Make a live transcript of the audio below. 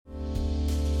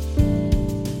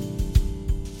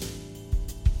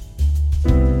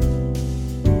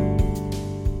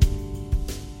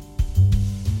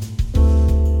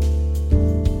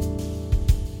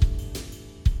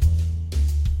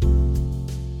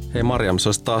Hei Marjam, se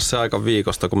olisi taas se aika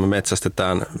viikosta, kun me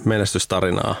metsästetään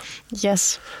menestystarinaa.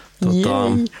 Yes.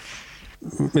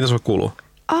 Mitä sulle kuuluu?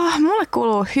 Mulle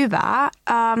kuuluu hyvää.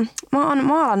 Mä oon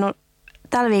maalannut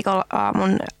tällä viikolla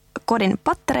mun kodin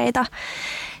pattereita.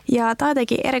 Ja tää on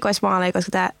jotenkin erikoismaaleja,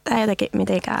 koska tää ei jotenkin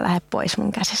mitenkään lähde pois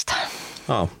mun käsistä.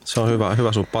 Se on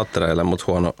hyvä sun pattereille, mutta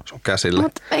huono sun käsille.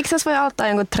 Mut eikö tässä voi auttaa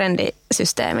jonkun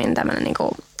trendisysteemin tämmönen niinku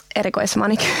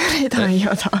erikoismanikyyri tai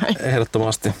jotain?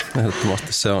 Ehdottomasti.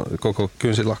 Se on koko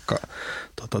kynsilakka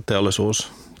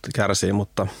teollisuus kärsii,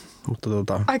 mutta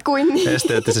ai kuin niin?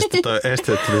 esteettisesti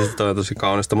toi on tosi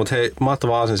kaunista. Mutta hei,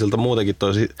 mahtava aasinsilta muutenkin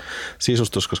toi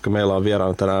sisustus, koska meillä on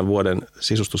vieraana tänään vuoden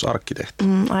sisustusarkkitehti.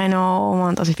 I know, mä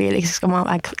oon tosi fiiliksissä, koska mä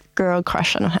oon like girl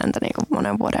crushannut häntä niin kuin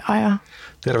monen vuoden ajan.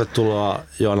 Tervetuloa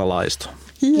Joona Laisto.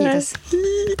 Kiitos.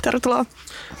 Tervetuloa.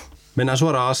 Mennään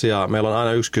suoraan asiaan. Meillä on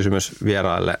aina yksi kysymys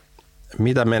vieraille.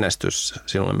 Mitä menestys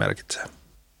sinulle merkitsee?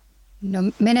 No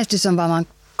menestys on vaan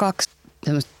 2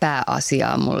 semmoista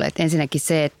pääasiaa mulle. Et ensinnäkin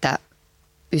se, että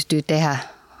pystyy tehdä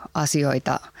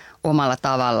asioita omalla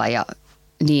tavalla ja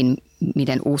niin,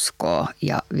 miten uskoo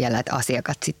ja vielä, että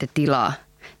asiakat sitten tilaa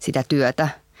sitä työtä.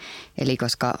 Eli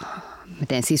koska mä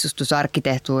teen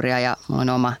sisustusarkkitehtuuria ja mulla on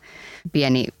oma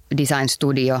pieni design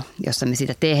studio, jossa me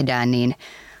sitä tehdään, niin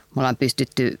me ollaan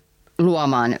pystytty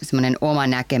luomaan semmoinen oma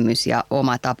näkemys ja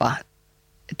oma tapa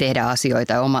tehdä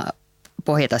asioita ja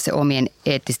pohjata se omien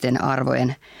eettisten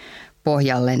arvojen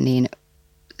pohjalle, niin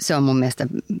se on mun mielestä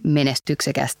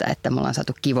menestyksekästä, että me ollaan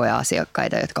saatu kivoja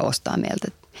asiakkaita, jotka ostaa meiltä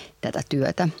tätä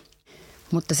työtä.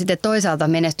 Mutta sitten toisaalta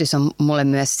menestys on mulle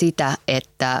myös sitä,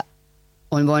 että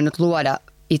on voinut luoda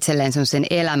itselleen sellaisen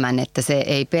elämän, että se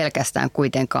ei pelkästään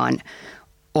kuitenkaan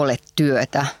ole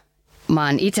työtä. Mä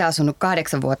oon itse asunut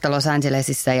 8 vuotta Los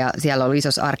Angelesissa ja siellä ollut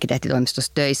isossa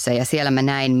arkkitehtitoimistossa töissä ja siellä mä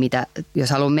näin, mitä, jos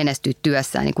haluan menestyä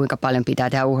työssään, niin kuinka paljon pitää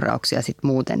tehdä uhrauksia sitten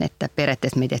muuten, että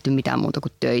periaatteessa me ei tehty mitään muuta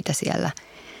kuin töitä siellä.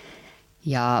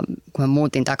 Ja kun mä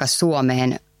muutin takaisin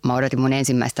Suomeen, mä odotin mun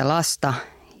ensimmäistä lasta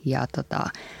ja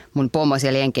mun pomo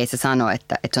siellä Jenkeissä sanoi,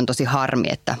 että se on tosi harmi,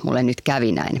 että mulle nyt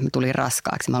kävi näin, että mä tulin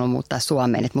raskaaksi, mä haluan muuttaa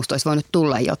Suomeen, että musta olisi voinut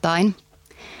tulla jotain.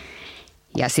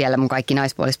 Ja siellä mun kaikki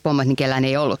naispuoliset pomot, niin kellään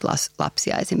ei ollut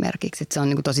lapsia esimerkiksi. Että se on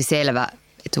niin kuin tosi selvä,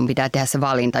 että sun pitää tehdä se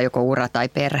valinta, joko ura tai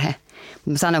perhe.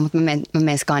 Mä sanoin, että mä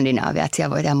menen Skandinaaviaan, että siellä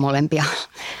voi tehdä molempia.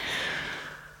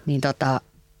 Niin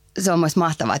se on myös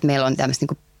mahtavaa, että meillä on tämmöistä niin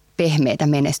kuin pehmeätä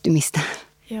menestymistä.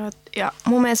 Joo, ja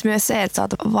mun mielestä myös se, että sä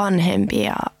oot vanhempi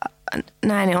ja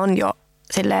näin on jo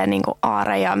silleen niin kuin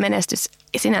aare ja menestys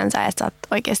sinänsä, että sä oot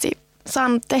oikeasti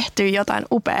saanut tehtyä jotain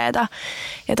upeata.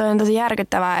 Ja toi on tosi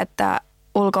järkyttävää, että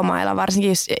ulkomailla,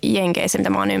 varsinkin Jenkeissä, mitä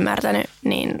mä oon ymmärtänyt,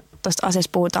 niin tuosta asiasta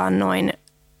puhutaan noin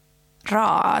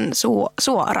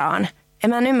suoraan. Ja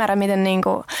mä en ymmärrä, miten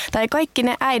tai kaikki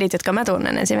ne äidit, jotka mä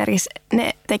tunnen esimerkiksi,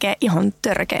 ne tekee ihan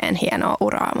törkeän hienoa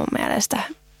uraa mun mielestä.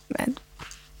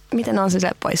 Miten on se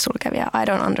sille poissulkevia? I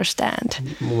don't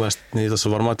understand. Mun mielestä niin tuossa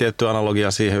on varmaan tietty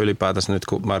analogia siihen ylipäätänsä nyt,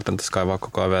 kun mä yritän tässä kaivaa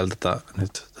koko ajan vielä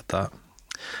tätä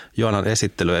Joonan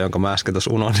esittelyä, jonka mä äsken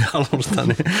tuossa unohdin alusta,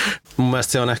 niin mun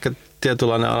mielestä se on ehkä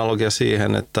tietynlainen analogia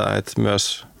siihen, että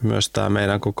myös tämä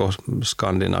meidän koko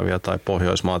Skandinavia tai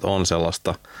Pohjoismaat on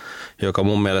sellaista, joka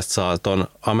mun mielestä saa ton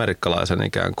amerikkalaisen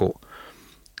ikään kuin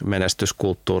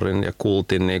menestyskulttuurin ja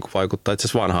kultin niin kuin vaikuttaa itse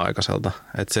asiassa vanha-aikaiselta.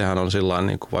 Että sehän on sillain,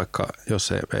 niin kuin vaikka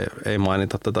jos ei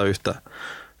mainita tätä yhtä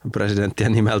presidenttiä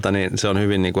nimeltä, niin se on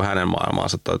hyvin niin kuin hänen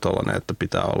maailmaansa tollainen, että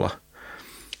pitää olla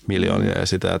miljoonia ja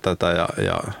sitä ja tätä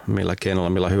ja millä keinolla,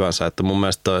 millä hyvänsä. Että mun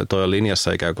mielestä toi on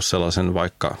linjassa ikään kuin sellaisen,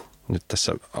 vaikka nyt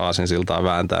tässä aasinsiltaa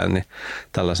vääntäen, niin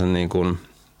tällaisen niin kuin,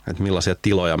 että millaisia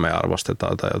tiloja me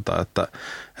arvostetaan tai jotain, että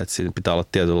siinä pitää olla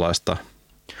tietynlaista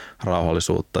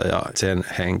rauhallisuutta ja sen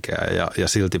henkeä ja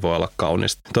silti voi olla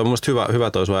kaunista. Tuo on mun mielestä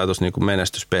hyvä toi sun ajatus niin kuin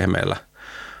menestys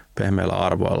pehmeillä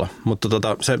arvoilla. Mutta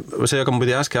se, joka mun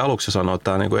piti äsken aluksi sanoa,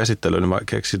 tämä niin kuin esittely, niin mä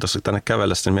keksin tuossa tänne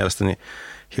kävellessä mielestäni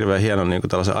hirveän hienon niin kuin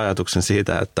tällaisen ajatuksen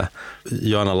siitä, että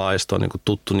Joona Laisto on niin kuin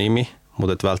tuttu nimi,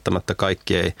 mutta että välttämättä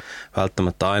kaikki ei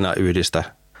välttämättä aina yhdistä,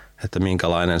 että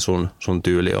minkälainen sun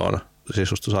tyyli on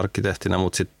sisustusarkkitehtinä,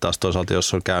 mutta sitten taas toisaalta,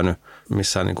 jos on käynyt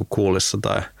missään niin kuin coolissa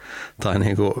tai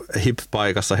niin kuin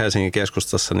hip-paikassa Helsingin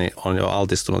keskustassa, niin on jo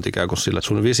altistunut ikään kuin sille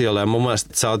sun visiolle. Ja mun mielestä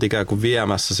sä oot ikään kuin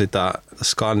viemässä sitä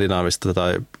skandinaavista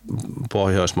tai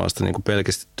pohjoismaista niin kuin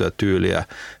pelkistettyä tyyliä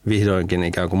vihdoinkin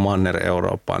ikään kuin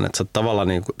Manner-Eurooppaan. Että sä oot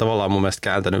tavallaan mun mielestä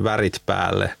kääntänyt värit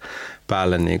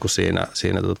päälle niin kuin siinä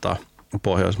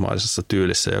pohjoismaisessa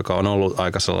tyylissä, joka on ollut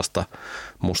aika sellaista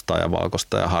mustaa ja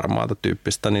valkoista ja harmaata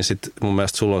tyyppistä, niin sitten mun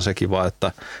mielestä sulla on se kiva,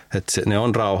 että ne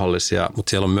on rauhallisia, mutta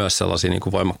siellä on myös sellaisia niin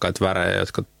kuin voimakkaita värejä,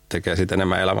 jotka tekee siitä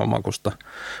enemmän elämänmakusta,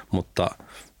 mutta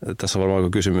tässä on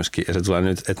varmaan kysymyskin, ja se tulee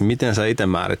nyt, että miten sä itse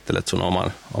määrittelet sun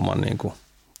oman niin kuin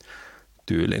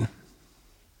tyylin?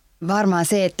 Varmaan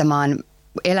se, että mä oon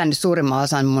elänyt suurimman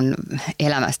osan mun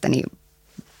elämästäni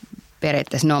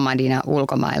periaatteessa nomadina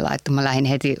ulkomailla, että mä lähdin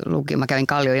heti lukioon. Mä kävin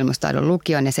Kallion ilmastotaidon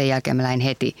lukion ja sen jälkeen mä lähdin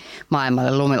heti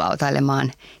maailmalle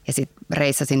lumilautailemaan ja sitten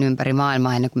reissasin ympäri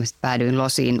maailmaa ennen kuin mä sitten päädyin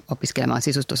Losiin opiskelemaan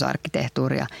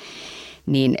sisustusarkkitehtuuria.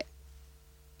 Niin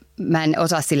mä en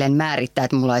osaa silleen määrittää,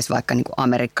 että mulla olisi vaikka niin kuin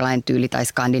amerikkalainen tyyli tai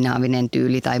skandinaavinen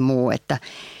tyyli tai muu,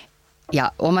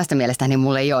 ja omasta mielestäni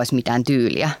mulla ei olisi mitään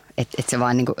tyyliä, että se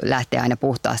vaan niin kuin lähtee aina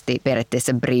puhtaasti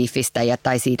periaatteessa briefistä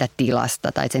tai siitä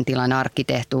tilasta tai sen tilan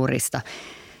arkkitehtuurista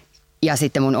ja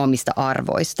sitten mun omista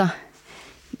arvoista.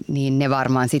 Niin ne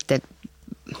varmaan sitten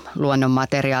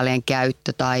luonnonmateriaalien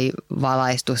käyttö tai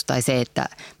valaistus tai se, että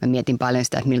mä mietin paljon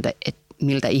sitä, että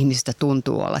miltä ihmisistä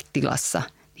tuntuu olla tilassa,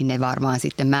 niin ne varmaan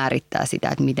sitten määrittää sitä,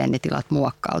 että miten ne tilat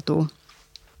muokkautuu.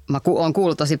 Mä oon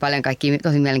kuullut tosi paljon kaikkia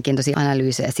tosi mielenkiintoisia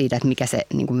analyysejä siitä, että mikä se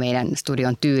niin kuin meidän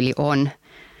studion tyyli on.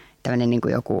 Tämmöinen niin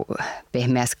kuin joku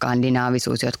pehmeä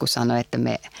skandinaavisuus. Jotkut sanoo, että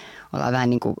me ollaan vähän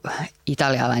niin kuin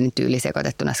italialainen tyyli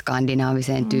sekoitettuna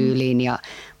skandinaaviseen tyyliin ja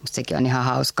musta sekin on ihan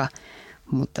hauska.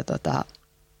 Mutta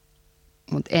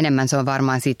enemmän se on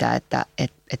varmaan sitä, että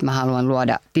mä haluan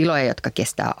luoda tiloja, jotka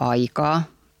kestää aikaa,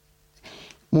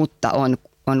 mutta on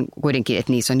kuitenkin,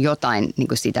 että niissä on jotain niin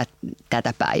kuin sitä,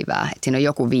 tätä päivää. Että siinä on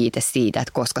joku viite siitä,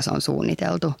 että koska se on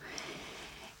suunniteltu.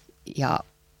 Ja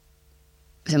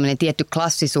semmoinen tietty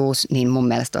klassisuus, niin mun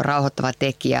mielestä on rauhoittava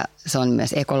tekijä. Se on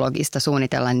myös ekologista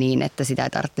suunnitella niin, että sitä ei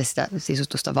tarvitse sitä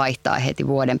sisustusta vaihtaa heti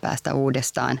vuoden päästä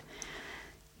uudestaan.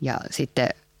 Ja sitten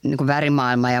niin kuin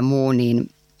värimaailma ja muu, niin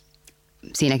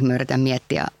siinäkin me yritän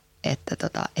miettiä, että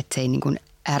se ei niin kuin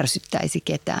ärsyttäisi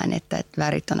ketään, että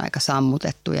värit on aika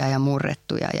sammutettuja ja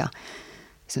murrettuja ja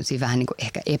semmoisia vähän niin kuin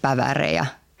ehkä epävärejä,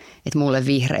 että mulle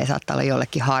vihreä saattaa olla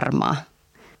jollekin harmaa.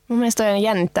 Mun mielestä on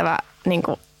jännittävä niin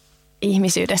kuin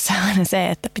ihmisyydessä aina se,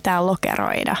 että pitää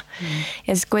lokeroida.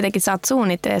 Ja siis kuitenkin sä oot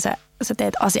suunnittelija ja sä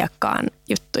teet asiakkaan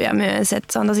juttuja myös,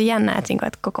 että se on tosi jännä,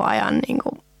 että koko ajan niin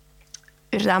kuin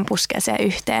yritetään puskea se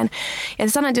yhteen. Ja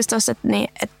sä sanoit just tuossa,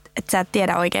 että sä et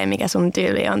tiedä oikein, mikä sun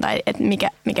tyyli on tai että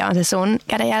mikä on se sun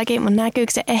kädenjälki, mutta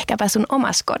näkyykö se ehkäpä sun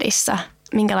omassa kodissa?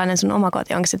 Minkälainen sun oma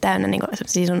koti? Onko se täynnä niin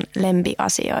kuin sun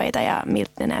lempiasioita ja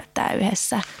miltä ne näyttää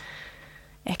yhdessä?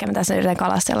 Ehkä mä tässä yritän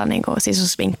kalastella niin kuin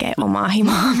sisusvinkkejä omaa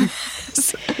himaa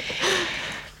myös.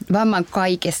 Varmaan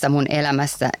kaikessa mun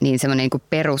elämässä niin semmoinen niin kuin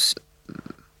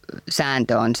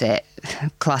perussääntö on se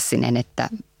klassinen, että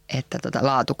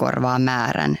laatu korvaa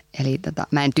määrän. Eli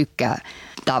mä en tykkää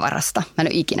tavarasta. Mä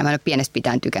en ole pienestä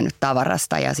pitäen tykännyt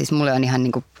tavarasta ja siis mulle on ihan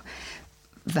niin kuin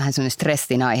vähän semmoinen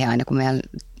stressin aihe aina, kun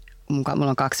mulla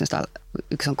on kaksi,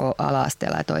 yksi on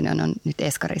ala-asteella ja toinen on nyt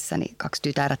eskarissa, niin 2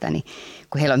 tytärtä, niin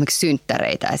kun heillä on esimerkiksi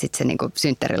synttäreitä ja sitten se niin kuin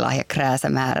synttärilahja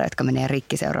krääsämäärä, jotka menee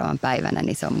rikki seuraavan päivänä,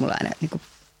 niin se on mulla aina niin kuin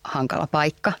hankala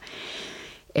paikka.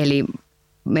 Eli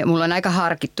mulla on aika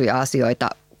harkittuja asioita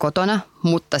kotona,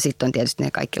 mutta sitten on tietysti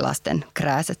ne kaikki lasten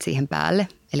krääsät siihen päälle.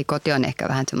 Eli koti on ehkä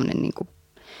vähän semmoinen niin kuin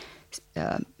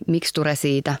miksture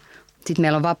siitä. Sitten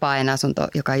meillä on vapaa-ajan asunto,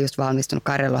 joka on just valmistunut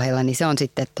Karjalohella, niin se on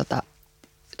sitten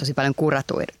tosi paljon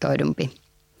kuratoidumpi.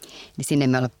 Niin sinne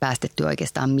me ei ole päästetty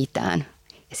oikeastaan mitään.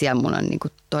 Ja siellä mun on niin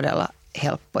kuin todella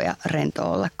helppo ja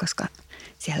rento olla, koska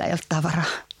siellä ei ole tavaraa.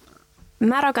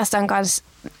 Mä rakastan myös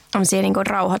niin kuin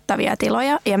rauhoittavia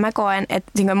tiloja ja mä koen,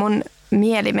 että niin kuin mun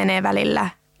mieli menee välillä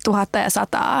 1000 ja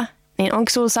 100. Niin onko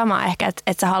sulla sama ehkä,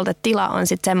 että sä haluat, että tila on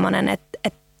sitten semmoinen,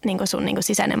 että niin kuin sun niin kuin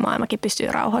sisäinen maailmakin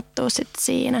pystyy rauhoittumaan sitten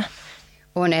siinä?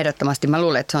 On ehdottomasti. Mä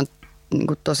luulen, että se on niin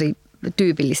kuin tosi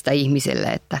tyypillistä ihmisille,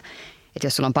 että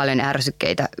jos sulla on paljon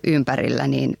ärsykkeitä ympärillä,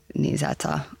 niin sä et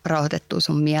saa rauhoitettua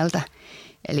sun mieltä.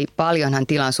 Eli paljonhan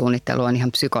tilan suunnittelu on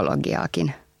ihan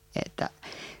psykologiaakin. Että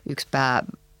yksi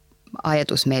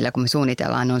pääajatus meillä, kun me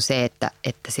suunnitellaan, on se, että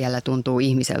siellä tuntuu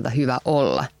ihmiseltä hyvä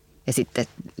olla. Ja sitten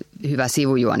hyvä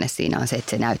sivujuone siinä on se,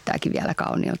 että se näyttääkin vielä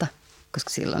kauniilta. Koska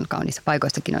silloin kauniissa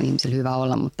paikoistakin on ihmisillä hyvä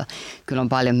olla, mutta kyllä on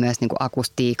paljon myös niin kuin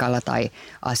akustiikalla tai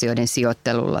asioiden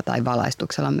sijoittelulla tai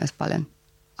valaistuksella myös paljon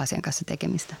asian kanssa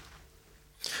tekemistä.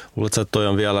 Luuletko, että toi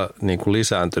on vielä niin kuin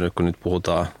lisääntynyt, kun nyt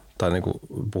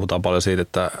puhutaan paljon siitä,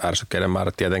 että ärsykkeiden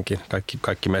määrä tietenkin,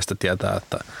 kaikki meistä tietää,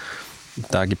 että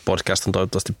tämäkin podcast on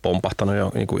toivottavasti pompahtanut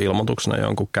jo niin kuin ilmoituksena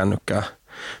jonkun kännykkää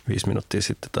 5 minuuttia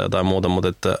sitten tai jotain muuta, mutta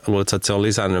että luuletko, että se on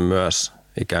lisännyt myös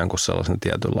ikään kuin sellaisen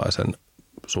tietynlaisen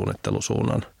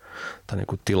suunnittelusuunnan tai niin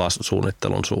kuin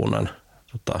tilasuunnittelun suunnan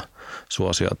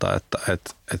suosiota,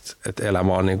 että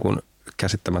elämä on niin kuin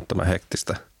käsittämättömän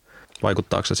hektistä.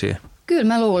 Vaikuttaako se siihen? Kyllä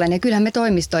mä luulen ja kyllähän me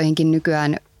toimistoihinkin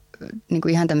nykyään niin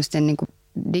kuin ihan tämmöisten niin kuin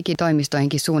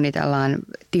digitoimistoihinkin suunnitellaan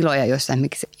tiloja, joissa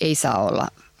esimerkiksi ei saa olla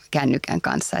kännykän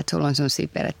kanssa. Että sulla on sellaisia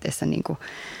periaatteessa niin kuin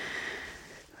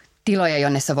tiloja,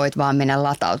 jonne sä voit vaan mennä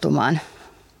latautumaan,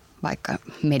 vaikka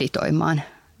meditoimaan.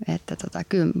 Että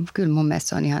kyllä mun mielestä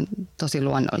se on ihan tosi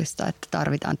luonnollista, että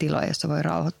tarvitaan tiloja, joissa voi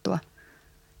rauhoittua.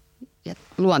 Ja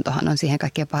luontohan on siihen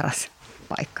kaikkein paras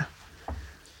paikka.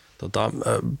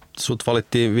 Sut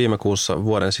valittiin viime kuussa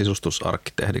vuoden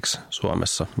sisustusarkkitehdiksi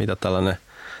Suomessa. Mitä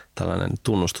tällainen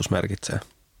tunnustus merkitsee?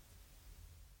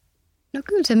 No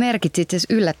kyllä se merkitsi itse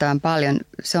asiassa yllättävän paljon.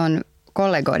 Se on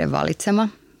kollegoiden valitsema.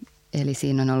 Eli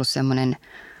siinä on ollut semmoinen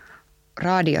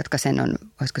raadi, jotka sen on,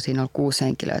 olisiko siinä ollut 6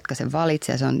 henkilöä, jotka sen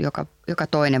valitsee. Se on joka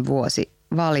toinen vuosi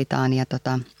valitaan. Ja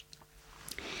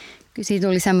kyllä siitä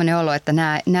tuli semmoinen olo, että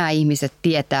nämä ihmiset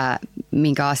tietää,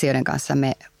 minkä asioiden kanssa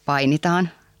me painitaan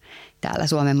täällä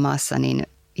Suomen maassa.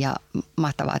 Ja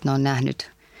mahtavaa, että ne on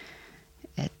nähnyt,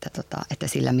 että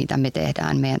sillä mitä me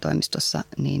tehdään meidän toimistossa,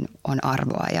 niin on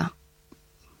arvoa. Ja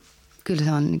kyllä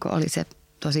se on, oli se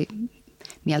tosi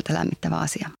mieltä lämmittävä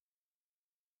asia.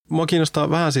 Mua kiinnostaa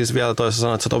vähän siis vielä toisessa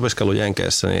sanoa, että sä oot opiskellut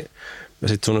Jenkeissä, niin ja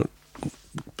sit sun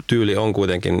tyyli on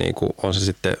kuitenkin, niin kuin, on se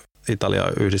sitten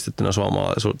Italia yhdistettynä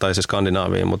suomalaisuuteen tai se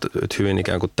Skandinaaviin, mutta hyvin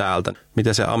ikään kuin täältä.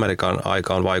 Miten se Amerikan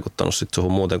aika on vaikuttanut sit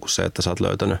suhun muuten kuin se, että sä oot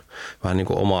löytänyt vähän niin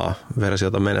kuin omaa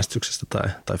versiota menestyksestä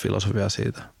tai filosofiaa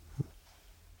siitä?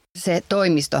 Se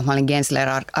toimisto, mä olin Gensler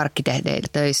arkkitehdeillä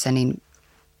töissä, niin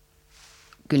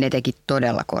kyllä ne teki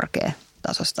todella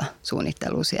korkeatasosta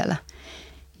suunnittelua siellä.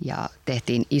 Ja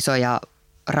tehtiin isoja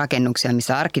rakennuksia,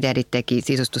 missä arkkitehdit teki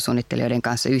sisustussuunnittelijoiden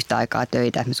kanssa yhtä aikaa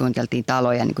töitä. Me suunniteltiin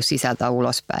taloja niin kuin sisältä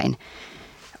ulospäin.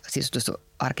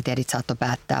 Sisustusarkkitehdit saattoi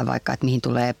päättää vaikka, että mihin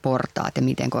tulee portaat ja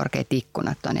miten korkeat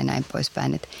ikkunat on ja näin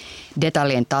poispäin. Et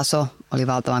detaljien taso oli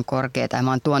valtavan korkea ja mä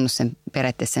oon tuonut sen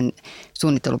periaatteessa sen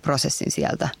suunnitteluprosessin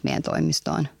sieltä meidän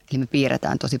toimistoon. Eli me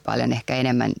piirretään tosi paljon ehkä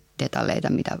enemmän detaljeita,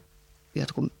 mitä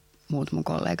jotkut muut mun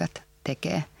kollegat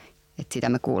tekee. Et sitä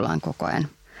me kuullaan koko ajan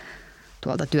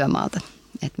tuolta työmaalta,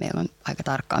 että meillä on aika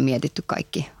tarkkaan mietitty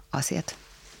kaikki asiat.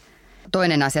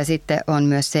 Toinen asia sitten on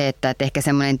myös se, että ehkä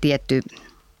semmoinen tietty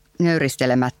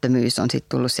nöyristelemättömyys on sitten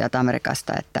tullut sieltä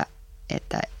Amerikasta,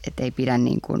 että ei pidä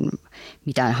niin kuin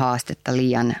mitään haastetta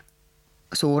liian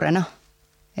suurena.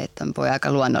 Että voi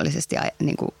aika luonnollisesti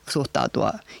niin kuin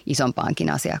suhtautua isompaankin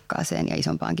asiakkaaseen ja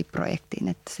isompaankin projektiin,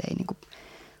 että se ei niin kuin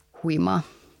huimaa.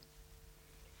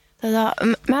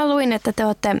 Mä luin, että te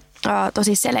olette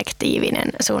tosi selektiivinen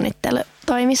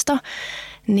suunnittelutoimisto,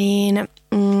 niin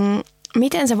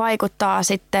miten se vaikuttaa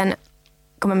sitten,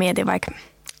 kun mä mietin vaikka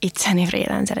itseni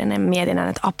freelancerina, mietin aina,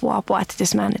 että apua, että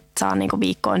jos mä nyt saan niinku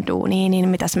viikkoon duunia, niin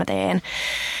mitäs mä teen,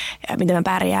 ja miten mä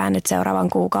pärjään nyt seuraavan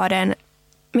kuukauden.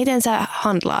 Miten sä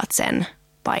handlaat sen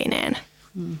paineen?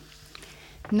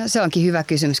 No se onkin hyvä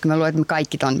kysymys, kun mä luulen, että me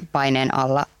kaikki ton paineen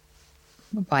alla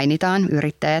painitaan,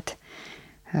 yrittäjät.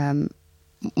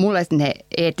 Mulle ne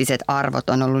eettiset arvot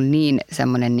on ollut niin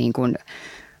semmoinen niin kuin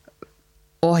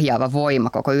ohjaava voima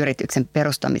koko yrityksen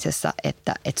perustamisessa,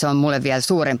 että se on mulle vielä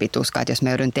suurempi tuska, että jos mä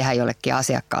joudun tehdä jollekin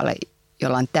asiakkaalle,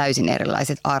 jolla on täysin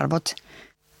erilaiset arvot,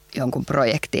 jonkun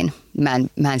projektin.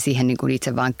 Mä en siihen niin kuin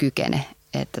itse vaan kykene.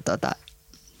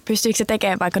 Pystyykö se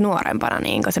tekemään vaikka nuorempana,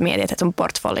 niin kun sä mietit, että sun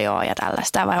portfolioa ja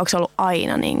tällaista, vai onko se ollut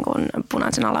aina niin kuin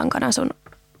punaisena lankana sun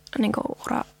niin kuin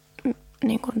ura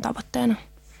niin kuin tavoitteena?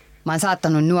 Mä oon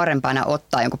saattanut nuorempana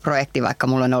ottaa jonkun projekti, vaikka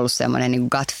mulla on ollut semmoinen niin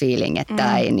gut feeling, että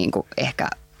tämä ei niin kuin ehkä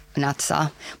natsaa.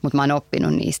 Mutta mä oon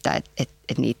oppinut niistä,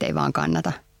 että niitä ei vaan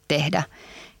kannata tehdä.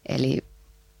 Eli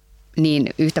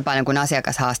niin yhtä paljon kuin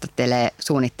asiakas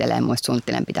suunnittelee, muista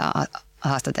suunnittelen pitää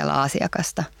haastatella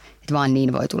asiakasta. Että vaan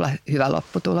niin voi tulla hyvä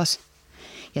lopputulos.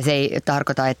 Ja se ei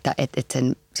tarkoita, että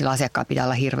sillä asiakkaalla pitää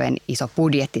olla hirveän iso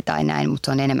budjetti tai näin, mutta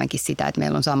se on enemmänkin sitä, että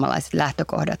meillä on samanlaiset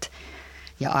lähtökohdat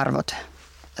ja arvot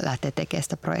lähteä tekemään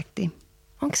sitä projektia.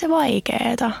 Onko se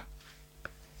vaikeaa?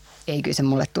 Ei, kyllä se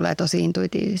mulle tulee tosi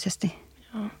intuitiivisesti.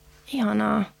 Joo,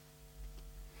 ihanaa.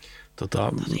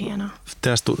 Tosi hienoa.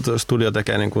 Teidän studio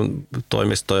tekee niin kuin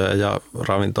toimistoja ja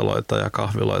ravintoloita ja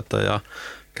kahviloita ja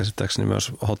käsittääkseni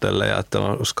myös hotelleja, että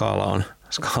skaala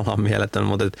on mieletön.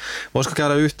 Mutta voisiko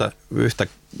käydä yhtä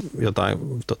jotain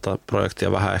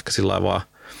projektia vähän ehkä sillä lailla vaan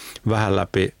vähän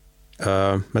läpi?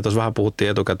 Me tuossa vähän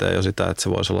puhuttiin etukäteen jo sitä, että se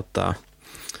voisi olla tämä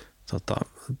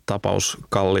tapaus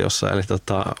Kalliossa, eli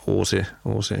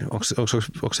uusi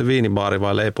onko se viinibaari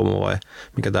vai leipomo vai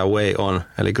mikä tämä Way on,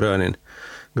 eli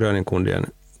Grönin kundien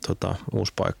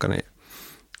uusi paikka, niin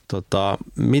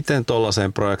miten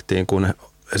tuollaiseen projektiin, kun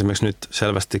esimerkiksi nyt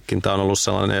selvästikin tämä on ollut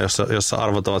sellainen, jossa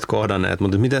arvot ovat kohdanneet,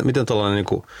 mutta miten tuollainen,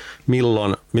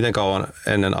 niin miten kauan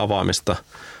ennen avaamista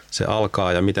se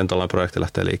alkaa ja miten tuollainen projekti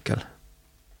lähtee liikkeelle?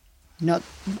 No,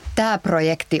 tämä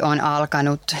projekti on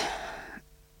alkanut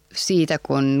siitä,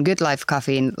 kun Good Life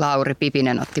Cafeen Lauri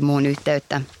Pipinen otti muun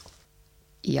yhteyttä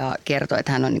ja kertoi,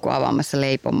 että hän on niin kuin avaamassa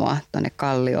leipomoa tuonne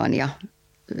Kallioon ja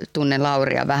tunnen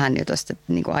Lauria vähän jo tuosta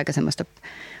niin kuin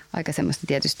aikaisemmasta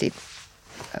tietysti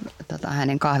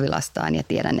hänen kahvilastaan ja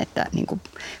tiedän, että niin kuin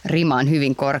rima on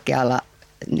hyvin korkealla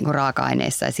niin kuin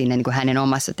raaka-aineissa ja siinä niin kuin hänen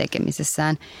omassa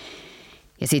tekemisessään.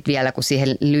 Ja sitten vielä, kun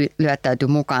siihen lyöttäytyi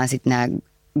mukaan sitten nämä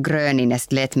Grönin ja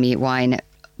Let Me Wine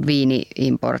viini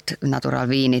import, natural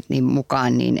viinit niin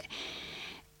mukaan, niin,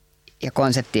 ja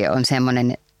konsepti on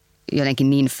semmoinen jotenkin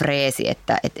niin freesi,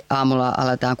 että aamulla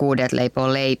aloitetaan 6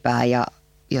 leipoa leipää ja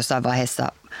jossain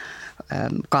vaiheessa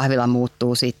kahvila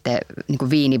muuttuu sitten niin kuin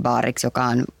viinibaariksi, joka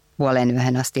on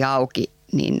 5:30 asti auki,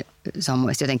 niin se on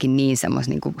mielestäni jotenkin niin semmoista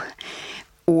niin kuin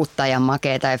uutta ja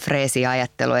makeata ja freesiä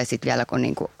ajattelua ja sitten vielä kun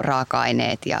niin kuin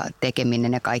raaka-aineet ja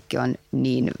tekeminen ja kaikki on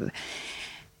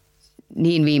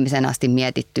niin viimeisen asti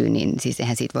mietitty, niin siis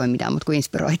eihän siitä voi mitään muuta kuin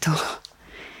inspiroitua.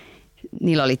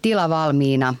 Niillä oli tila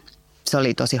valmiina. Se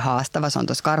oli tosi haastava. Se on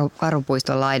tuossa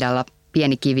Karhupuiston laidalla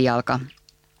pieni kivijalka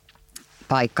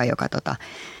paikka, joka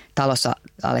talossa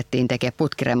alettiin tekemään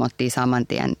putkiremonttia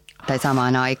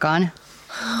samaan aikaan.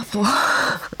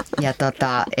 Ja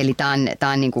eli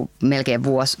tämä on niin kuin melkein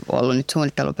vuosi ollut nyt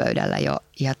suunnittelupöydällä jo.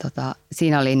 Ja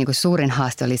siinä oli niin kuin suurin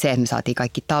haaste oli se, että me saatiin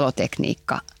kaikki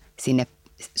talotekniikka sinne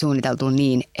suunniteltu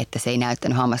niin, että se ei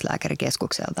näyttänyt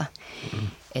hammaslääkärikeskukselta.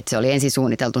 Että se oli ensin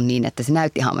suunniteltu niin, että se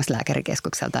näytti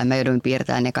hammaslääkärikeskukselta ja mä jouduin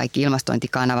piirtämään ne kaikki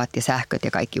ilmastointikanavat ja sähköt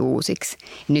ja kaikki uusiksi.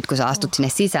 Ja nyt kun sä astut sinne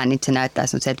sisään, niin se näyttää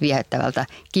sellaiselta viehättävältä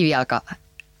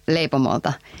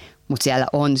kivijalkaleipomolta, mutta siellä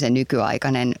on se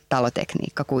nykyaikainen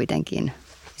talotekniikka kuitenkin.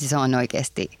 Se on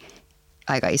oikeasti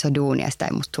aika iso duuni ja sitä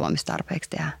ei musta Suomessa tarpeeksi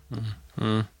tehdä.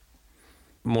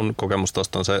 Mun kokemus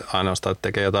tuosta on se ainoastaan, että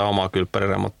tekee jotain omaa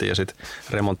kylppäriremonttia ja sitten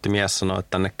remonttimies sanoo, että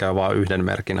tänne käy vaan yhden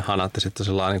merkin hanat ja sitten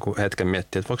sillä niin hetken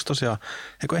miettiä, että voiko tosiaan,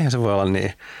 eihän se voi olla niin,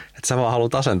 että sä vaan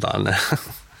haluat asentaa ne.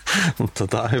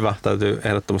 Mutta hyvä, täytyy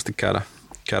ehdottomasti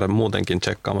käydä muutenkin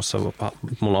tsekkaamassa.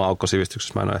 Mulla on aukko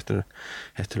sivistyksessä, mä en ole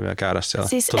ehtinyt vielä käydä siellä.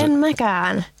 Siis en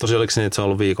mäkään. Tosi oliko se niin, että se on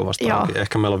ollut viikon vasta auki?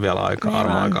 Ehkä meillä on vielä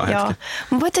armoaikaa hetki.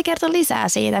 Voitko kertoa lisää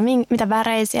siitä, mitä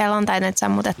värejä siellä on tai näitä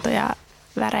sammutettuja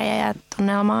värejä ja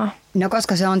tunnelmaa? No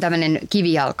koska se on tämmöinen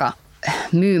kivijalka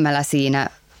myymälä siinä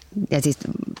ja siis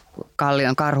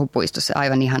Kallion Karhupuistossa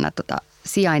aivan ihana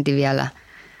sijainti vielä,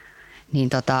 niin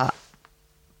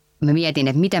mä mietin,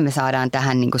 että miten me saadaan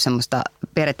tähän niinku semmoista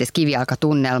periaatteessa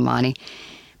kivijalkatunnelmaa, niin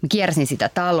mä kiersin sitä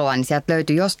taloa, niin sieltä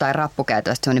löytyi jostain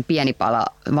rappukäytöstä semmoinen pieni pala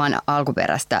vaan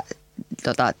alkuperäistä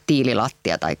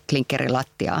tiililattia tai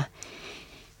klinkkerilattiaa.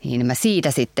 Niin mä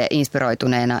siitä sitten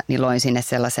inspiroituneena niin loin sinne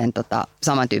sellaisen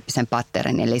samantyyppisen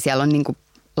patterin. Eli siellä on niinku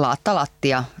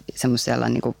laattalattia, semmoisella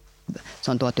niinku,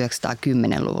 se on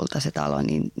 1910-luvulta se talo,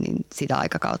 niin sitä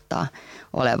aikakauttaa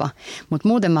oleva. Mutta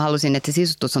muuten mä halusin, että se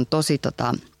sisustus on tosi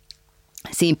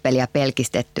simppeli ja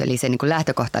pelkistetty. Eli se niinku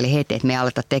lähtökohta oli heti, että me ei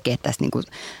aleta tekemään tästä niinku,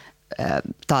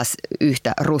 taas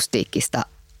yhtä rustiikkista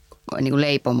niinku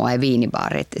leipomoa ja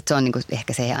viinibaaria. Et se on niinku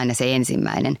ehkä aina se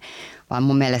ensimmäinen. Vaan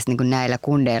mun mielestä niin näillä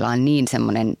kundeilla on niin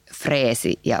semmoinen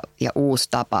freesi ja uusi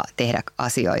tapa tehdä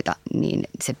asioita, niin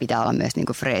se pitää olla myös niin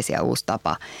kuin freesi ja uusi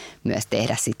tapa myös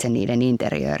tehdä sitten se niiden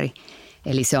interiööri.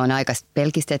 Eli se on aika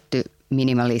pelkistetty,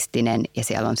 minimalistinen ja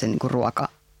siellä on se niin kuin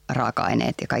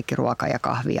raaka-aineet ja kaikki ruoka ja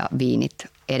kahvi ja viinit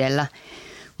edellä.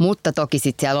 Mutta toki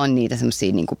sitten siellä on niitä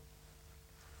semmoisia niin kuin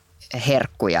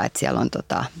herkkuja, että siellä on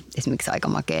esimerkiksi aika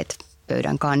makeat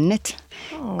pöydän kannet,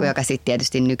 joka sitten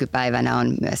tietysti nykypäivänä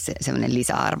on myös semmoinen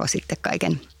lisäarvo sitten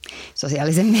kaiken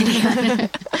sosiaalisen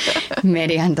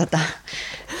median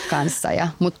kanssa.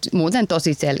 Mutta muuten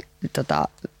tosi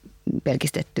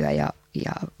pelkistettyä ja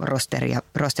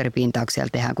rosteripintauksia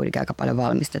tehdään kuitenkin aika paljon,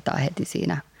 valmistetaan heti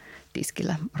siinä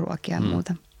tiskillä ruokia ja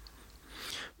muuta.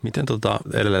 Miten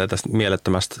edelleen tästä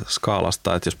mielettömästä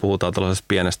skaalasta, että jos puhutaan tällaisesta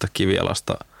pienestä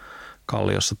kivialasta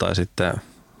Kalliossa tai sitten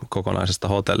kokonaisesta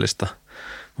hotellista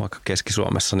vaikka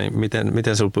Keski-Suomessa, niin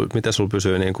miten sulla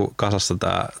pysyy niin kuin kasassa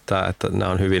tämä, että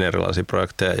nämä on hyvin erilaisia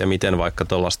projekteja ja miten vaikka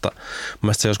tuollaista,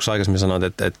 mielestäni joskus aikaisemmin sanoit,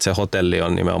 että se hotelli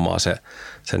on nimenomaan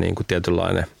se niin kuin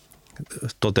tietynlainen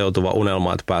toteutuva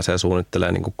unelma, että pääsee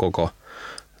suunnittelemaan niin kuin koko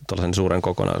tuollaisen suuren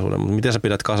kokonaisuuden, mutta miten sä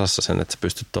pidät kasassa sen, että sä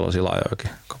pystyt tuollaisia laajojakin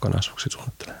kokonaisuuksia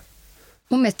suunnittelemaan?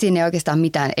 Mun mielestä siinä ei oikeastaan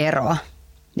mitään eroa,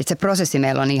 että se prosessi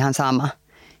meillä on ihan sama,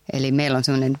 eli meillä on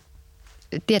sellainen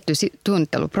tietty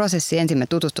suunnitteluprosessi. Ensin me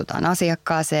tutustutaan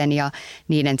asiakkaaseen ja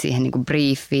niiden siihen niin kuin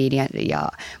briefiin ja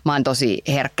mä oon tosi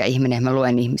herkkä ihminen. Mä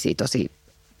luen ihmisiä tosi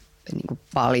niin kuin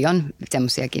paljon,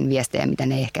 semmoisiakin viestejä, mitä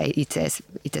ne ehkä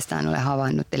itsestään ole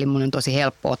havainnut. Eli mun on tosi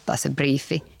helppo ottaa se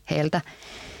briefi heiltä.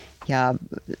 Ja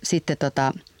sitten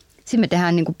me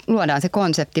tehdään, niin kuin, luodaan se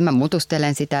konsepti, mä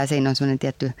mutustelen sitä ja siinä on semmoinen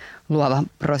tietty luova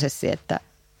prosessi, että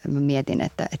mä mietin,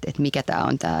 että mikä tämä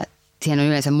on tämä. Siihen on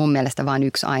yleensä mun mielestä vain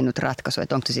yksi ainut ratkaisu,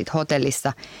 että onko se siitä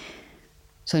hotellissa.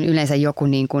 Se on yleensä joku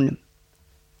niin kuin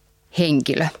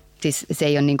henkilö. Siis se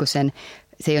ei ole niin kuin se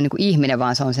ei ole niin kuin ihminen,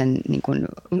 vaan se on,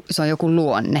 se on joku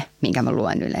luonne, minkä mä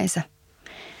luen yleensä.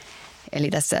 Eli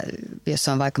tässä, jos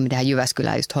on vaikka me tehdään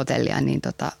Jyväskylään just hotellia,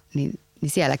 niin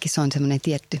sielläkin se on semmoinen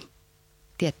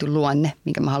tietty luonne,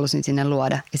 minkä mä halusin sinne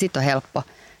luoda. Ja sitten on helppo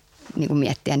niin kuin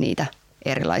miettiä niitä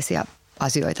erilaisia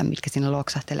asioita, mitkä sinne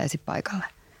loksahtelee sitten paikalle.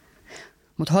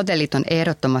 Mutta hotellit on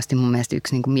ehdottomasti mun mielestä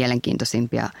yksi niin kuin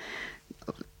mielenkiintoisimpia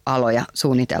aloja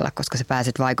suunnitella, koska sä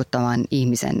pääset vaikuttamaan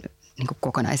ihmisen niin kuin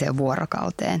kokonaiseen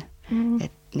vuorokauteen.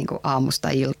 Et niin kuin aamusta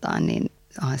iltaan, niin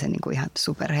onhan se niin kuin ihan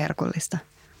superherkullista.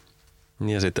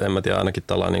 Ja sitten en mä tiedä, ainakin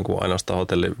tällainen niin kuin ainoastaan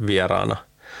hotellin vieraana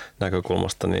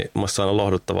näkökulmasta, niin musta se on aina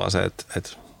lohduttavaa se,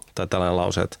 tai tällainen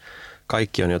lause, että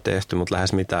kaikki on jo tehty, mutta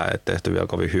lähes mitään ei tehty vielä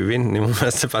kovin hyvin, niin mun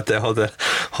mielestä se pätee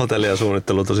hotellien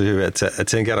suunnittelu tosi hyvin, että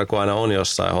sen kerran kun aina on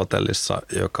jossain hotellissa,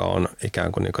 joka on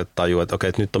ikään kuin, että tajuu, että okei,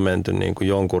 että nyt on menty niin kuin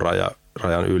jonkun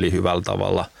rajan yli hyvällä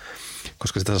tavalla,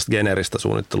 koska sitä geneeristä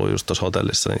suunnittelua just tuossa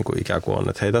hotellissa niin kuin ikään kuin on,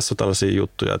 että hei, tässä on tällaisia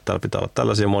juttuja, että täällä pitää olla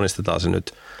tällaisia, monistetaan se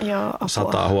nyt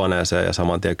 100 huoneeseen ja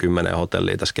saman tien 10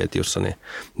 hotellia tässä ketjussa, niin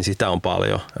sitä on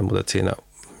paljon, mutta siinä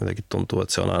jotenkin tuntuu,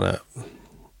 että se on aina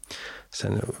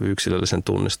sen yksilöllisen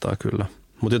tunnistaa kyllä.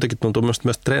 Mutta jotenkin tuntuu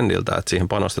myös trendiltä, että siihen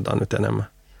panostetaan nyt enemmän.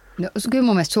 No, kyllä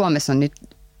mun mielestä Suomessa on nyt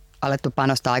alettu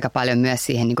panostaa aika paljon myös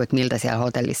siihen, että miltä siellä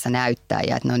hotellissa näyttää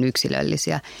ja että ne on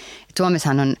yksilöllisiä. Et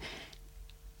Suomessahan on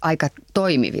aika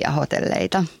toimivia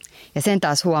hotelleita. Ja sen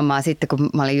taas huomaa sitten, kun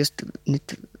mä olin just nyt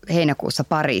heinäkuussa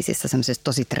Pariisissa semmoisessa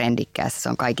tosi trendikkäässä, se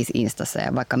on kaikissa Instassa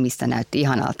ja vaikka mistä näytti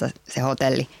ihanalta se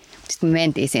hotelli. Sitten me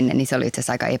mentiin sinne, niin se oli itse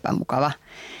asiassa aika epämukava.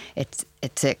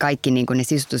 Että se kaikki niin kuin ne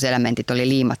sisustuselementit oli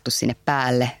liimattu sinne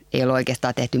päälle. Ei ollut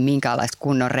oikeastaan tehty minkäänlaista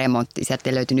kunnon remonttia. Sieltä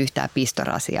ei löytynyt yhtään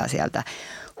pistorasiaa sieltä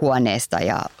huoneesta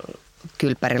ja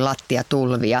kylppärin lattia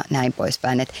tulvi ja näin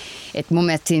poispäin. Et mun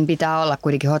mielestä siinä pitää olla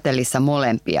kuitenkin hotellissa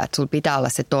molempia. Että sulla pitää olla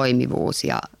se toimivuus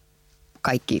ja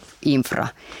kaikki infra,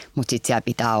 mutta sitten siellä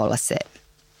pitää olla se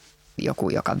joku,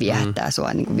 joka viehättää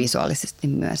sua niin kuin visuaalisesti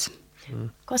myös.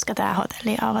 Koska tämä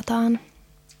hotelli avataan?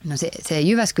 No se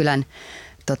Jyväskylän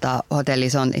hotelli,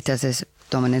 se on itse asiassa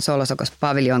tuommoinen Solosokos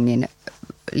paviljongin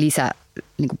lisä,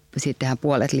 niin kuin siitä tehdään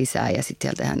puolet lisää ja sitten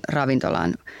siellä tehdään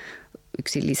ravintolaan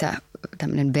yksi lisä,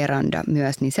 tämmöinen veranda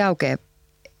myös, niin se aukeaa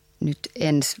nyt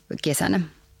ensi kesänä.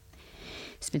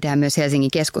 Sitten me tehdään myös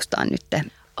Helsingin keskustaan nyt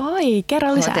Oi,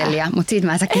 kerro lisää. Hotellia, mutta siitä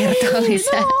mä en saa kertoa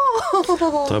lisää.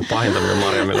 Toi on pahinta, mitä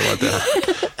Marjamilla voi tehdä.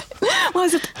 Mä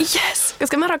olisin, että yes,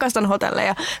 koska mä rakastan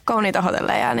hotelleja, kauniita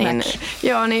hotelleja, niin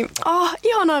joo, niin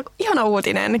ihana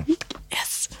uutinen,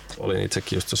 yes. Olin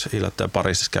itsekin just tuossa hiljattain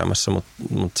Pariisissa käymässä,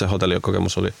 mutta se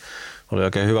hotellikokemus oli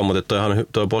oikein hyvä, mutta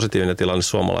toi on positiivinen tilanne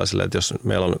suomalaisille, että jos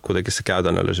meillä on kuitenkin se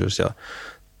käytännöllisyys ja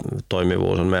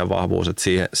toimivuus on meidän vahvuus, että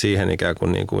siihen ikään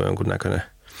kuin, jonkunnäköinen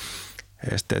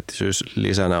esteettisyys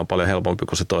lisänä on paljon helpompi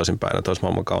kuin se toisinpäin. Että olisi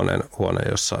maailman kaunein huone,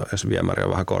 jos viemäri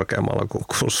on vähän korkeammalla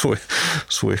kuin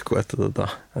suihku. Että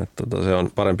se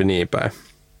on parempi niin päin.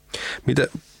 Miten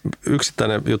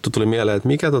yksittäinen juttu tuli mieleen,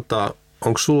 että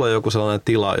onko sulla joku sellainen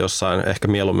tila jossain, ehkä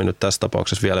mieluummin nyt tässä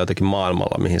tapauksessa vielä jotenkin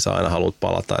maailmalla, mihin sä aina haluat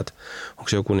palata? Että onko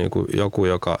joku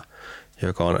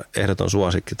joka on ehdoton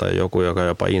suosikki tai joku, joka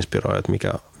jopa inspiroi, että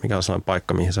mikä on sellainen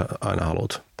paikka, mihin sä aina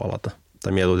haluat palata?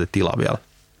 Tai mietit tila vielä?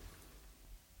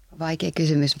 Vaikea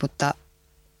kysymys, mutta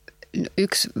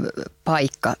yksi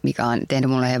paikka, mikä on tehnyt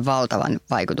mulle ihan valtavan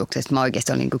vaikutuksen, mä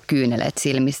oikeasti olin niin kuin kyyneleet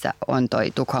silmissä, on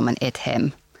toi Tukholman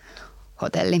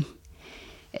Edhem-hotelli.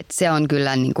 Et se on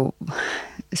kyllä niin kuin,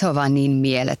 se on vaan niin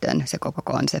mieletön se koko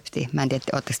konsepti. Mä en tiedä,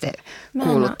 oletteko te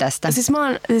kuullut tästä? Siis mä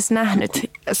oon nähnyt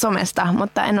somesta,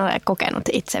 mutta en ole kokenut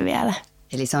itse vielä.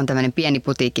 Eli se on tämmöinen pieni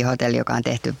putiikkihotelli, joka on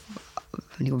tehty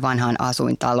niin kuin vanhaan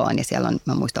asuintaloon ja siellä on,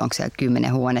 mä muistan, onko siellä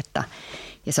 10 huonetta.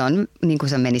 Ja se on niin kuin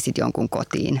sä menisit jonkun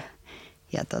kotiin.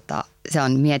 Ja se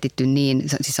on mietitty niin,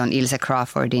 siis se on Ilse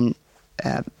Crawfordin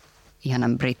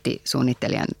ihanan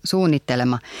brittisuunnittelijan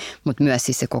suunnittelema, mutta myös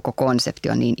siis se koko konsepti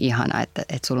on niin ihana, että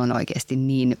sulla on oikeasti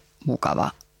niin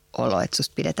mukava olo, että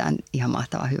susta pidetään ihan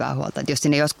mahtavaa hyvää huolta. Et jos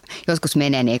sinne joskus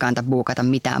menee, niin ei kannata buukata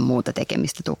mitään muuta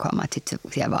tekemistä Tukholmaan, että sitten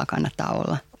siellä vaan kannattaa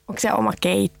olla. Onko se oma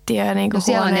keittiö niin kuin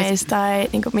huoneista tai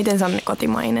niin kuin, miten se on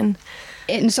kotimainen?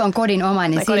 Se on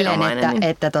kodinomainen silleen,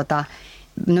 että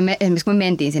esimerkiksi kun me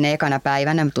mentiin sinne ekana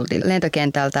päivänä, me tultiin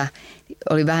lentokentältä,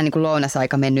 oli vähän niin kuin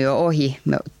lounasaika mennyt jo ohi.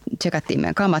 Me tsekattiin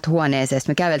meidän kamat huoneeseen,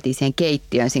 me käveltiin siihen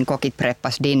keittiöön, siinä kokit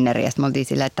preppas dinneri, ja sitten me oltiin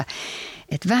silleen,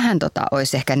 että vähän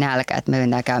olisi ehkä nälkä, että me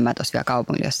mennään käymään tuossa vielä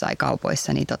kaupungilla jossain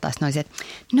kaupoissa, niin sitten olisin, että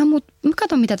no mut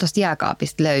katso mitä tuosta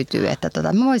jääkaapista löytyy, että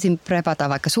mä voisin prepata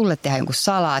vaikka sulle tehdä jonkun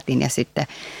salaatin ja sitten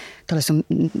tuolle sun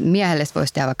miehelle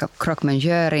voisi tehdä vaikka croque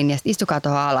monsieurin ja sitten istukaa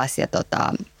tuohon alas ja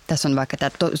tässä on vaikka,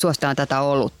 suositellaan tätä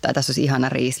olutta ja tässä olisi ihana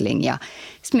Riesling ja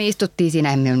sitten me istuttiin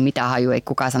siinä, ei meillä mitään hajua, ei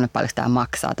kukaan sano paljonko tämä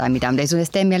maksaa tai mitään, mutta ei sun edes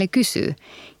tee mieli kysyä. Ja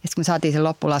sitten kun me saatiin sen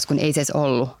loppulaskun, ei se edes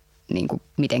ollut niin kuin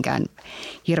mitenkään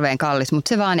hirveän kallis, mutta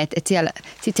se vaan, että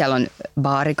siellä on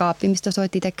baarikaappi, mistä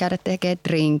soit itse käydä tekemään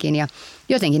drinkin ja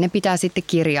jotenkin ne pitää sitten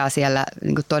kirjaa siellä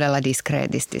niin kuin todella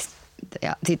diskreetisti.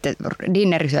 Ja sitten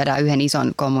dinneri syödään yhden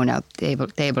ison communal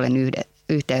tablen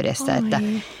yhteydessä, että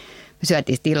me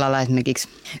syötiin illalla esimerkiksi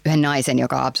yhden naisen,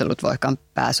 joka on Absolut Voikan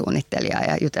pääsuunnittelija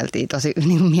ja juteltiin tosi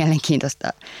niin kuin mielenkiintoista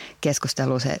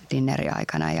keskustelua se dinneri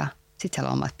aikana ja sitten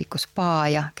siellä on omat pikku spa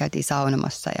ja käytiin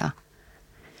saunomassa ja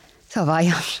se on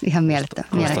vaan ihan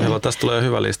mielettömän. Tästä tulee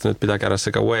hyvä lista. Nyt pitää käydä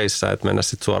sekä Wayssa, että mennä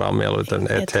sitten suoraan mieluiten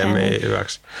Ethemiin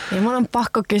hyväksi. Niin, mun on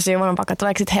pakko kysyä,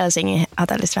 tuleeko sitten Helsingin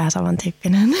hotellissa vähän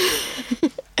samantyyppinen?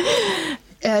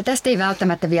 Tästä ei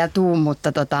välttämättä vielä tuu,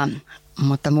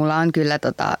 mutta mulla on kyllä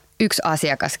yksi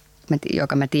asiakas,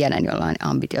 joka mä tiedän, jolla on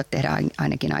ambitiot tehdä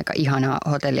ainakin aika ihanaa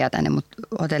hotellia tänne, mutta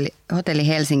hotelli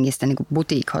Helsingistä, niin kuin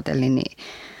boutique-hotelli, niin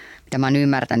mitä mä oon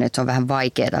ymmärtänyt, että se on vähän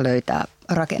vaikeaa löytää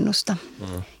rakennusta,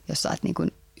 jos sä oot niin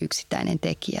kuin yksittäinen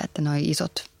tekijä, että noi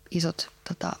isot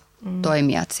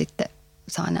toimijat sitten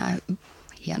saa nämä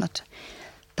hienot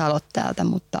talot täältä,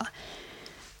 mutta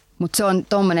se on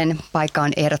tommonen paikka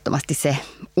on ehdottomasti se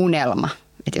unelma,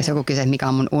 että jos joku kysyy, mikä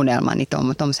on mun unelma, niin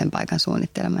tommosen paikan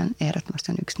suunnittelemaan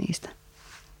ehdottomasti on yksi niistä.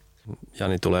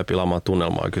 Jani tulee pilaamaan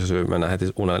tunnelmaa ja kysyy, mennään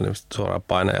heti unelmista suoraan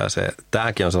paineen. Ja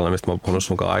tämäkin on sellainen, mistä mä oon puhunut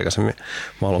sunkaan aikaisemmin.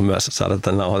 Mä haluan myös saada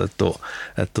tämän nauhoitettua.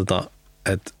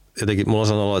 Että jotenkin mulla on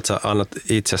sanonut, että sä annat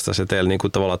itsestäsi ja teillä niin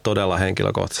kuin tavallaan todella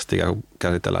henkilökohtaisesti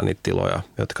käsitellään niitä tiloja,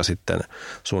 jotka sitten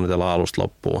suunnitellaan alusta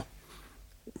loppuun.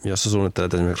 Jos sä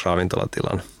suunnittelet esimerkiksi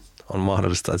ravintolatilan, on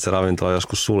mahdollista, että se ravintola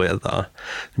joskus suljetaan.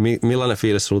 Millainen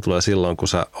fiilis sulla tulee silloin, kun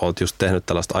sä oot just tehnyt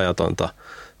tällaista ajatonta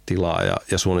tilaa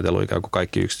ja suunnitellut ikään kuin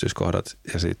kaikki yksityiskohdat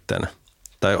ja sitten,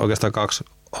 tai oikeastaan kaksi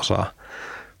osaa.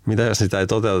 Mitä jos sitä ei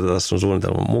toteuteta sun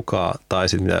suunnitelman mukaan, tai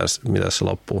sitten mitä jos se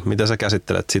loppuu? Miten sä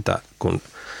käsittelet sitä, kun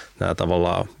nämä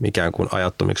tavallaan ikään kuin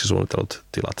ajattomiksi suunnitellut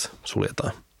tilat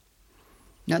suljetaan?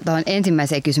 No tuohon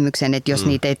ensimmäiseen kysymykseen, että jos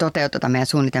niitä ei toteuteta meidän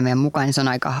suunnitelmien mukaan, niin se on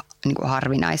aika niin kuin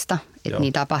harvinaista, että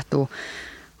niin tapahtuu.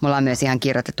 Me ollaan myös ihan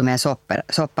kirjoitettu meidän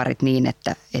sopparit niin,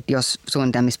 että jos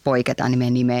suunnitelmissa poiketaan, niin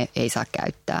meidän nimeä ei saa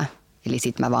käyttää. Eli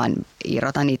sitten mä vaan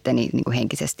irrotan itteni niin kuin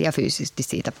henkisesti ja fyysisesti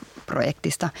siitä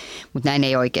projektista, mutta näin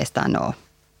ei oikeastaan ole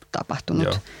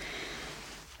tapahtunut.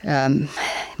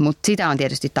 Mutta sitä on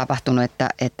tietysti tapahtunut,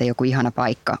 että joku ihana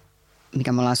paikka,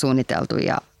 mikä me ollaan suunniteltu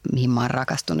ja mihin mä oon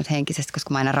rakastunut henkisesti, koska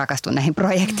mä aina rakastun näihin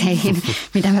projekteihin,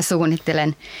 mitä mä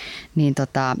suunnittelen, niin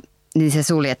se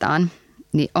suljetaan.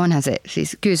 Niin onhan se,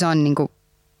 siis kyllä se on,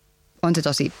 on se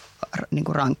tosi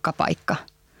rankka paikka.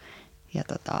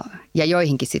 Ja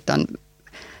joihinkin sitten on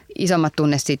isommat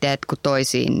tunnesiteet kuin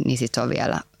toisiin, niin sitten se on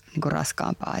vielä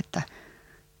raskaampaa. Että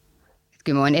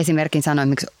kyllä mä voin esimerkin sanoa,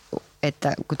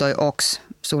 että kun toi Ox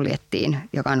suljettiin,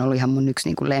 joka on ollut ihan mun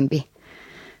yksi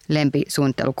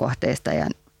lempisuunnittelukohteista,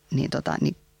 niin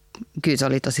kyllä se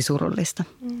oli tosi surullista.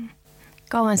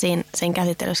 Kauan siinä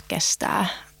käsittelyssä kestää,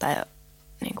 tai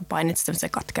niin kuin painitsit tämmöisen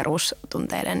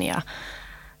katkeruustunteiden ja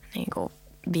niin kuin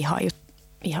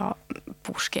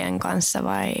vihapuskien kanssa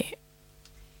vai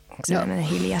onko se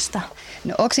hiljasta?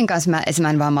 No Oksin kanssa mä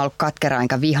en vaan ollut katkera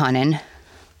enkä vihanen,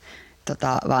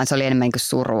 vaan se oli enemmän niin kuin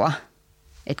surua.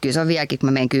 Että kyllä se on vieläkin, kun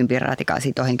mä menen kympin ratikaan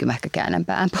siitä ohi, kyllä mä ehkä käännän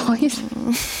pään pois.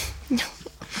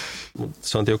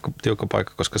 Se on tiukka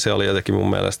paikka, koska se oli jotenkin mun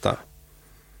mielestä,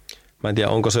 mä en tiedä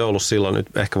onko se ollut silloin,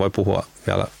 nyt ehkä voi puhua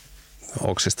vielä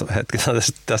Oksista hetken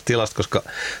tästä tilasta, koska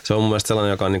se on mun mielestä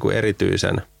sellainen, joka on niin kuin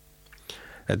erityisen.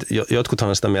 Et jotkuthan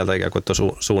on sitä mieltä ikään kuin, että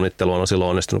suunnittelu on silloin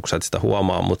onnistunut, kun sä et sitä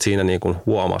huomaa, mutta siinä niin kuin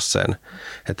huomasi sen,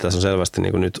 että tässä on selvästi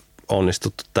niin kuin nyt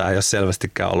onnistuttu. Tämä ei ole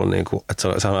selvästikään ollut, niin kuin,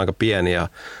 että se on aika pieni ja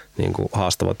niin kuin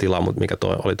haastava tila, mutta mikä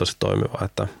oli tosi toimiva.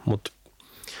 Mutta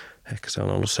ehkä se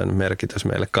on ollut sen merkitys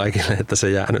meille kaikille, että se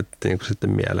jää nyt niin kuin sitten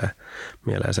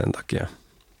mieleen sen takia.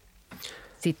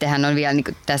 Sittenhän on vielä,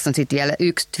 tässä on sitten vielä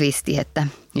yksi twisti, että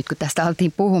nyt kun tästä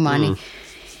alettiin puhumaan, niin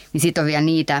sitten on vielä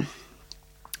niitä,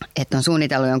 että on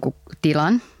suunnitellut jonkun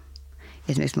tilan.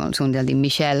 Esimerkiksi me suunniteltiin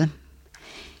Michelle,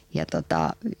 ja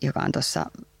joka on tuossa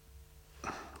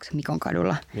onko se Mikon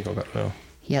kadulla. Joo.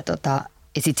 Ja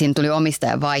sitten siinä tuli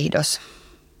omistajan vaihdos,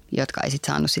 jotka ei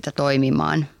sitten saanut sitä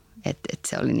toimimaan. Et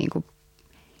se oli niinku,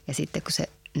 ja sitten kun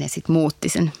ne sitten muutti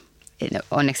sen,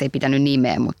 onneksi ei pitänyt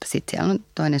nimeä, mutta sitten siellä on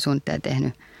toinen suunnittelija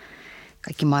tehnyt.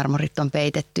 Kaikki marmorit on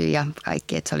peitetty ja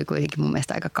kaikki, että se oli kuitenkin mun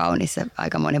mielestä aika kaunis ja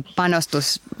aikamoinen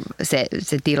panostus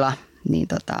se tila. Niin,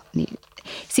 niin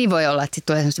siinä voi olla, että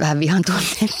sitten tulee semmoista vähän vihan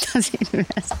tunnetta siinä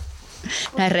myös,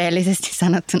 näin rehellisesti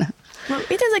sanottuna. No,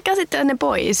 miten sä käsittelet ne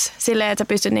pois silleen, että sä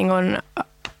pystyt niin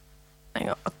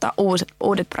ottaa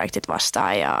uudet projektit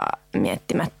vastaan ja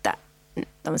miettimättä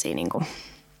tämmöisiä niin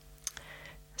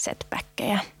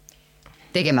setbackkejä?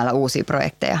 Tekemällä uusia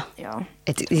projekteja. Joo.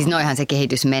 Siis noihan se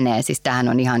kehitys menee. Siis tämähän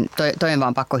on ihan, toi on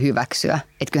vaan pakko hyväksyä.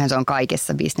 Että kyllähän se on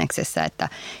kaikessa bisneksessä, että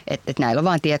näillä on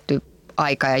vaan tietty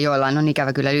aika ja joillain on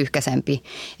ikävä kyllä lyhkäisempi.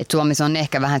 Että Suomessa on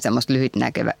ehkä vähän semmoista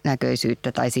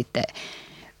lyhytnäköisyyttä tai sitten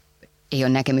ei ole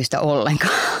näkemystä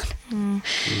ollenkaan.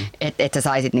 Että sä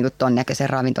saisit niinku ton näköisen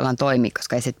ravintolan toimia,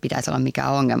 koska ei se pitäisi olla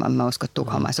mikään ongelma. Mä uskon, että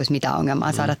Tukholmassa olisi mitään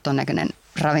ongelmaa saada ton näköinen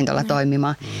ravintola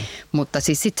toimimaan. Mutta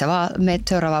siis sit sä vaan meet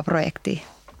seuraavaan projektiin.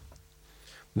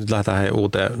 Nyt lähdetään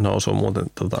uuteen nousuun,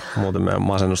 muuten meidän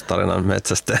masennustarinan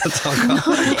metsästäjät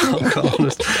alkaa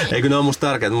onnistua. Eikö ne ole musta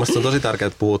tärkeää? Mielestäni on tosi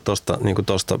tärkeää puhua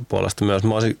tuosta puolesta myös.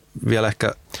 Mä olisin vielä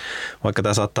ehkä, vaikka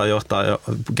tämä saattaa johtaa jo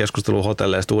keskustelua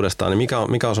hotelleista uudestaan, niin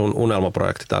mikä on sun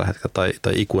unelmaprojekti tällä hetkellä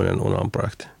tai ikuinen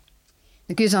unelmaprojekti?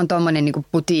 No kyllä se on tuommoinen niin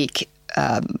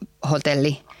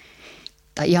boutique-hotelli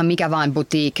tai ihan mikä vaan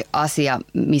boutique-asia,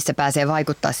 missä pääsee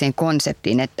vaikuttaa siihen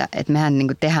konseptiin, että mehän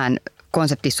niin tehdään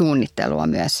konseptisuunnittelua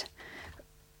myös.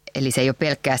 Eli se ei ole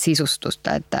pelkkää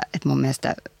sisustusta, että mun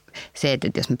mielestä se, että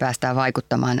jos me päästään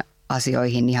vaikuttamaan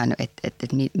asioihin ihan, että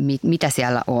mitä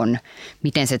siellä on,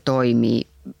 miten se toimii,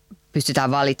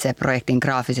 pystytään valitsemaan projektin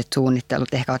graafiset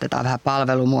suunnittelut, ehkä otetaan vähän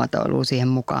palvelumuotoilua siihen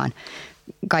mukaan.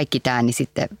 Kaikki tämä, niin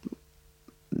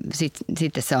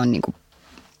sitten se on niin kuin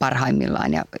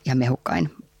parhaimmillaan ja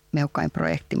mehukkain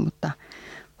projekti, mutta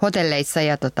hotelleissa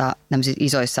ja tämmöisissä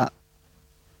isoissa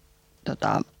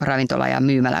ravintola- ja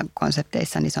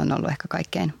myymäläkonsepteissa, niin se on ollut ehkä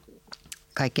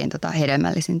kaikkein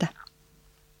hedelmällisintä.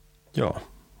 Joo,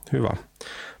 hyvä.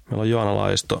 Meillä on Joanna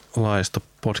Laisto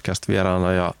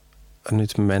podcast-vieraana ja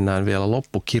nyt me mennään vielä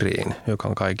loppukiriin, joka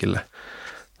on kaikille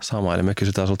sama. Eli me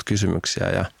kysytään sulta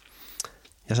kysymyksiä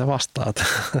ja sä vastaat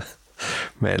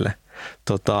meille.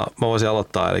 Mä voisin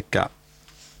aloittaa, eli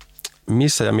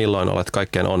missä ja milloin olet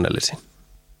kaikkein onnellisin?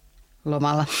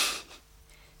 Lomalla.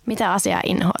 Mitä asiaa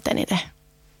inhoat eniten?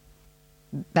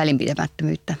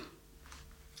 Välinpitämättömyyttä.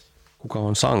 Kuka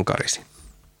on sankarisi?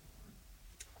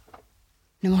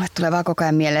 No mulle tulee vaan koko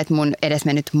ajan mieleen, että mun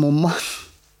edesmennyt mummo.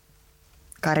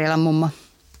 Karjalan mummo.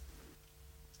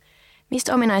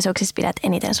 Mistä ominaisuuksista pidät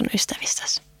eniten sun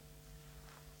ystävistäsi?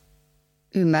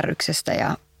 Ymmärryksestä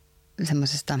ja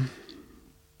semmoisesta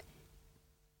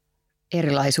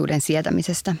erilaisuuden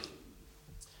sietämisestä.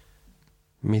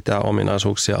 Mitä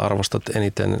ominaisuuksia arvostat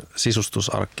eniten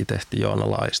sisustusarkkitehti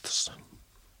Joanna Laistossa?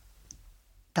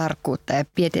 Tarkkuutta ja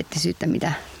pieteettisyyttä,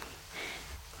 mitä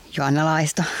Joanna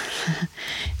Laisto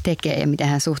tekee ja miten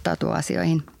hän suhtautuu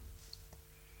asioihin.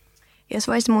 Jos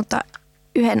voisit muuttaa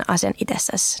yhden asian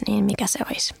itsessäsi, niin mikä se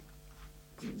olisi?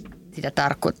 Sitä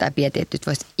tarkkuutta ja pieteettisyyttä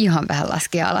voisi ihan vähän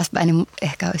laskea alaspäin, niin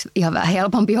ehkä olisi ihan vähän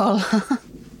helpompi olla.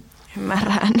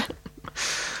 Ymmärrän.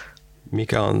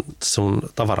 Mikä on sun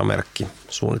tavaramerkki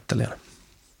suunnittelijana?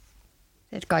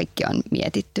 Että kaikki on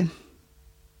mietitty.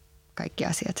 Kaikki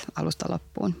asiat alusta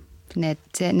loppuun. Ne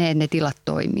tilat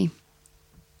toimii.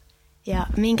 Ja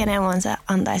minkä neuvon sä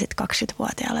antaisit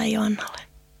 20-vuotiaalle Joannalle?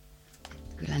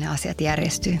 Kyllä ne asiat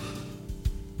järjestyy.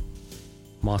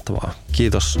 Mahtavaa.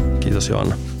 Kiitos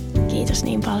Joanna. Kiitos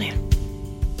niin paljon.